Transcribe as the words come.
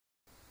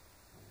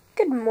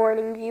Good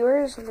morning,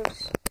 viewers. Let me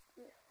just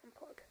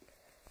unplug.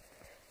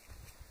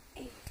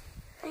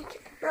 I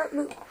cannot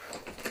move.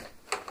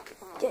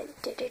 Dun,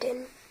 dun, dun,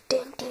 dun,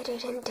 dun, dun,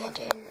 dun, dun,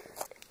 dun.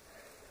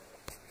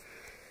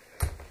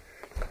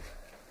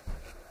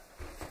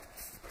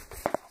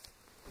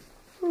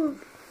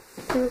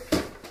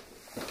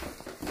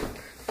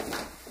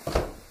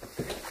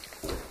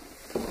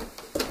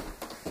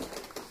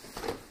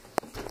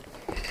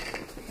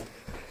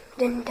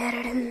 Dun, dun,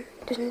 dun,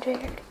 dun, dun,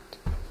 dun.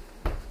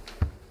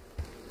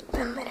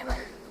 Bum, bada, bum,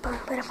 bum,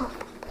 bada, bum.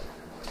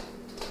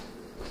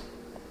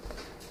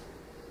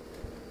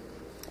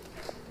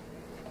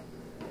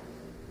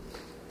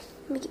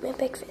 Let me get my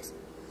breakfast.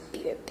 Be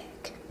right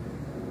back.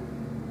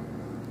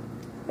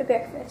 My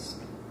breakfast.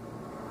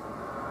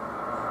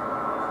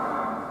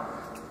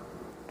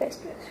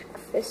 Best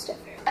breakfast ever.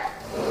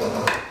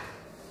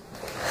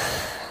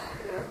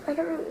 I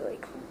don't really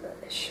like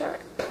the shine.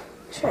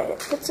 It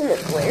puts in the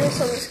glare,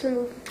 so I'm just gonna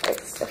move like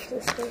stuff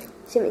this way.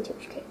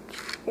 Semi-touch cage.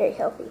 Very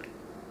healthy.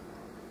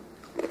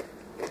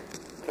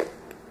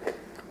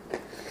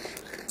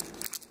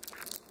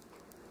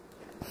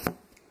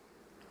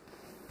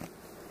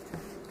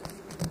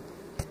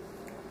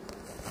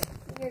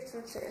 Here's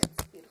some syrup.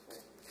 It's beautiful.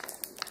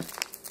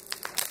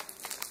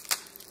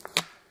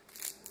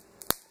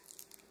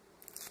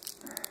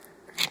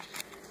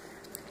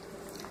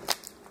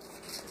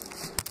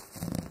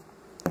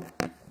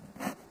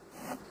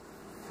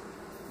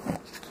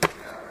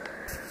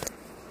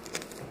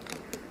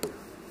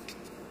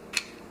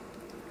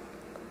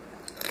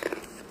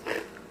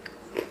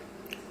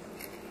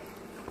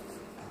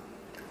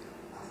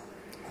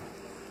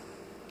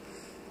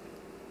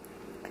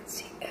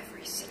 See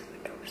every cinnamon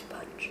toast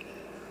sponge.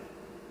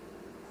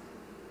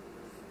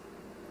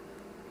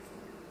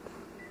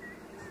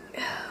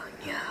 Oh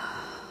no.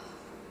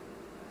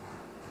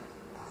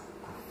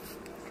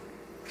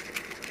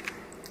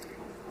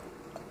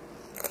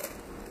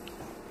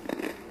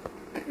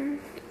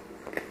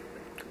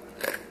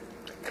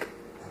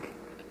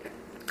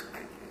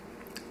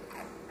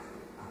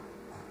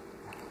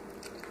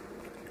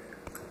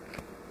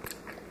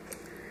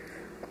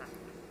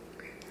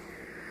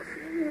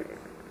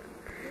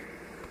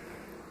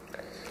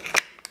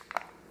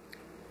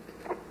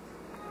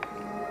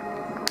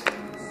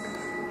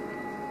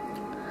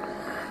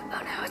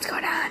 What's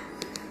going on?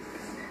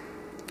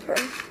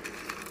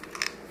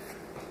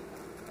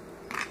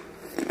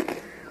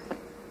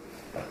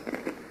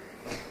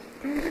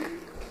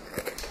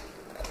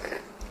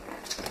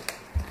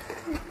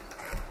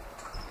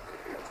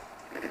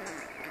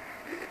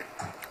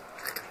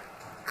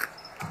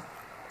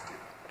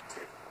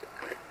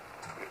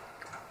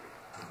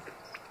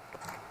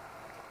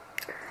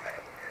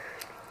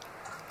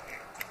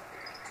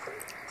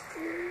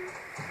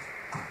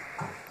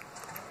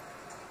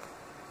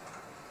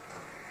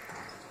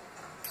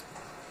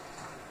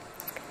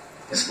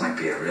 This might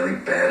be a really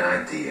bad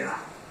idea.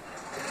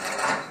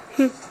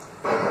 The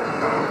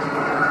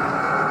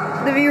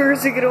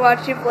viewers are gonna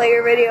watch you play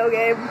your video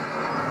game.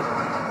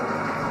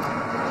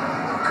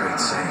 Great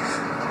save.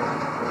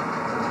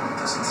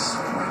 Doesn't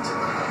disappoint.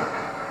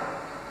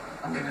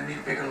 I'm gonna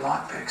need bigger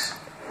lockpicks.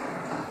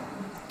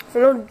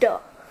 No duh.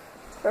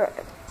 Alright.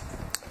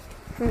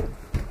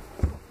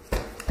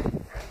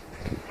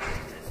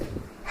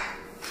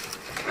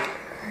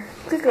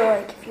 Click a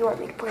like if you want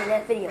me to play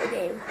that video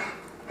game.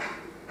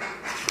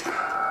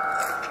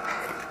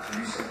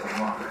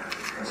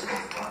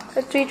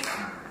 Let's reach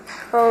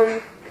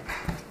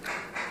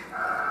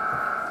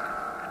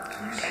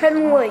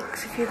 10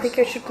 likes if you think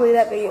I should play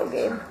that video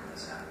game.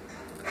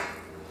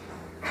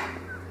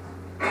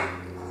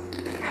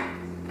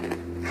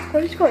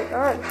 What is going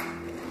on?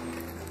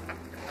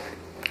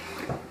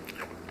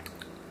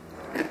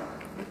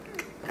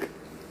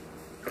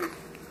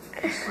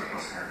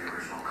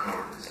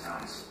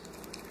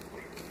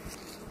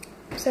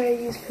 Sorry, I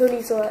use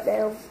ponies a lot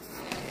now.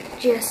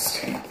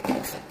 Just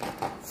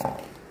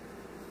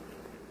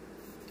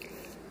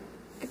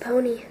the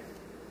pony.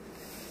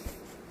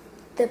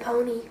 The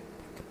pony.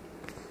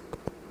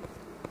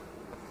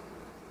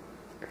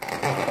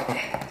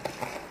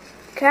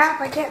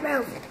 Crap, I can't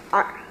move.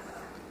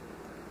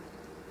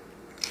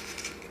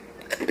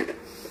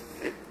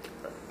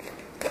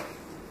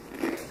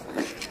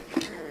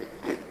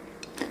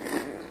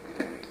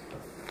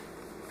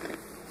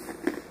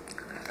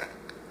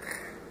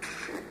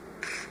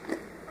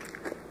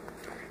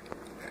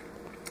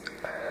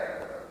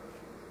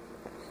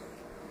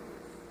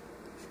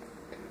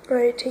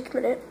 Alright, take a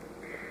minute.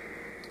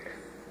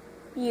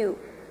 You.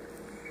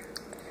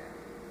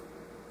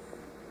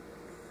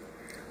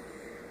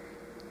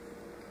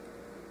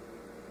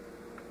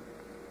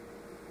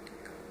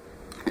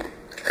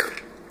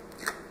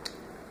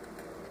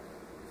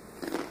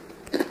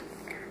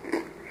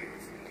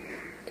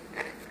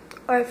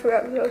 I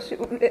forgot to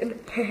zoom in.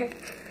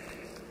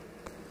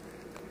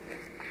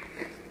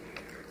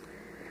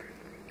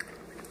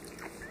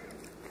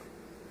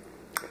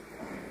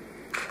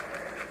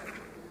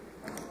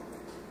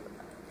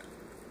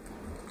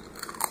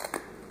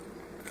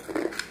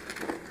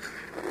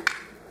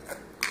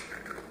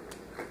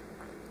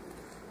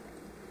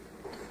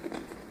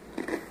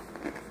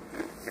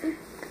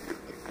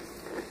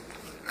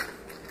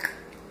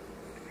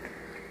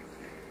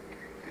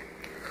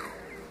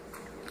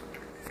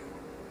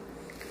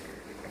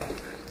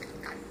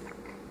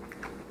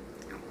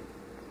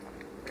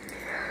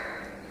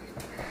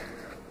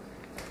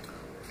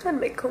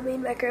 gonna make homemade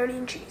macaroni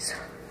and cheese.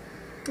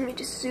 Let me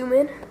just zoom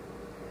in.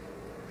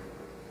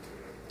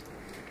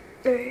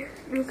 Alright,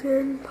 you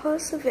can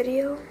pause the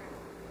video.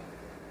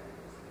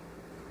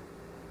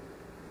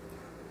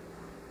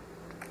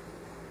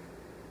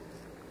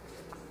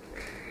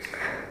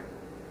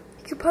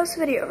 You can pause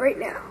the video right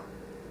now.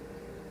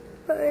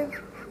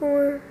 5,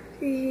 4,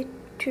 3,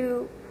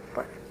 2,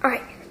 1.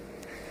 Alright.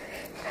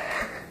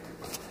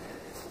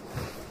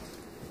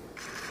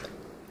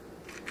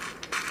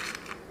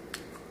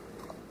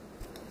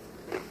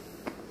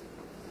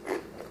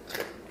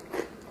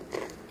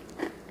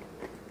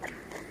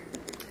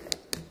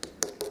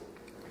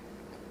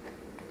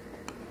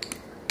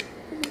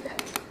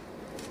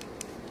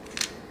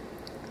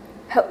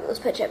 How those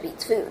pet shop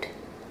eats food.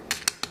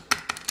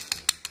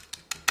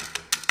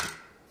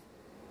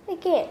 They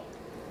can't.